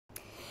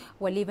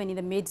Well, even in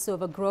the midst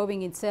of a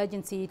growing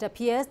insurgency, it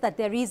appears that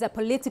there is a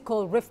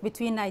political rift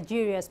between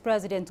Nigeria's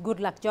President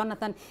Goodluck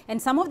Jonathan and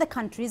some of the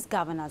country's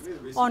governors.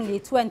 Only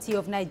 20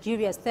 of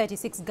Nigeria's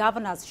 36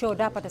 governors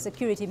showed up at a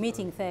security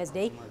meeting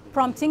Thursday,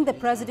 prompting the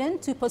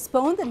president to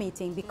postpone the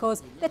meeting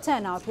because the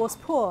turnout was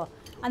poor.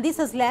 And this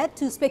has led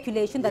to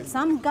speculation that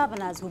some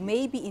governors who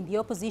may be in the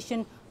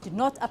opposition do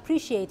not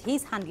appreciate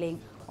his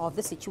handling of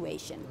the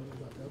situation.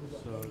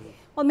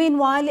 Well,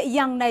 meanwhile,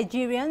 young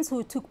Nigerians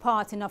who took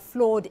part in a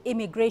flawed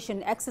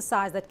immigration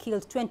exercise that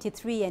killed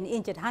 23 and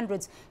injured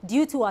hundreds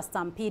due to a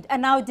stampede are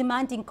now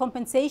demanding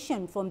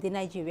compensation from the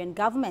Nigerian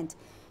government.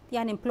 The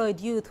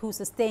unemployed youth who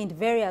sustained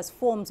various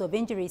forms of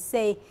injuries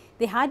say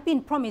they had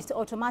been promised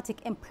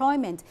automatic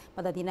employment,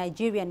 but that the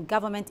Nigerian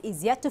government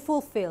is yet to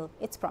fulfill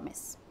its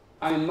promise.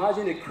 I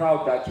imagine a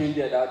crowd that came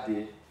there that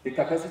day. The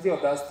capacity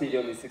of that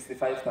stadium is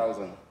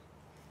 65,000.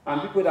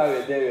 And people that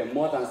were there were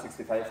more than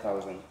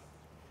 65,000.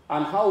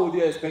 And how would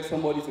you expect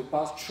somebody to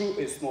pass through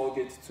a small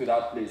gate to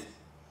that place?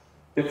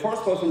 The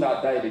first person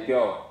that died, the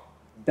girl,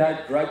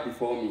 died right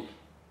before me.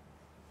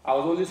 I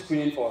was only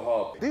screaming for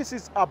help. This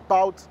is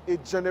about a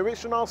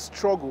generational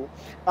struggle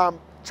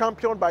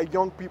championed by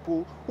young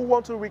people who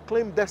want to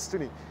reclaim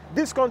destiny.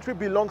 This country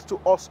belongs to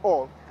us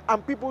all,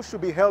 and people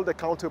should be held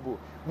accountable.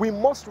 We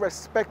must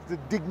respect the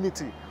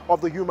dignity of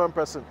the human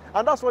person.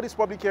 And that's what this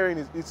public hearing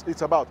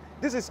is about.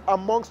 This is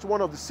amongst one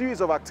of the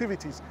series of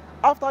activities.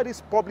 After this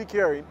public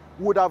hearing,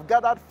 we would have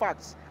gathered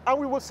facts, and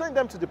we will send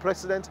them to the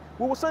president,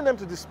 we will send them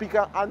to the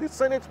speaker and the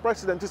Senate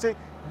president to say,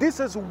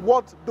 this is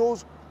what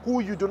those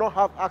who you do not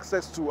have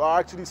access to are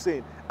actually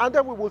saying. And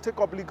then we will take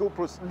up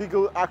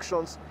legal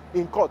actions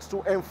in courts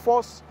to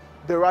enforce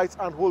the rights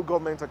and hold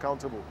government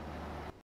accountable.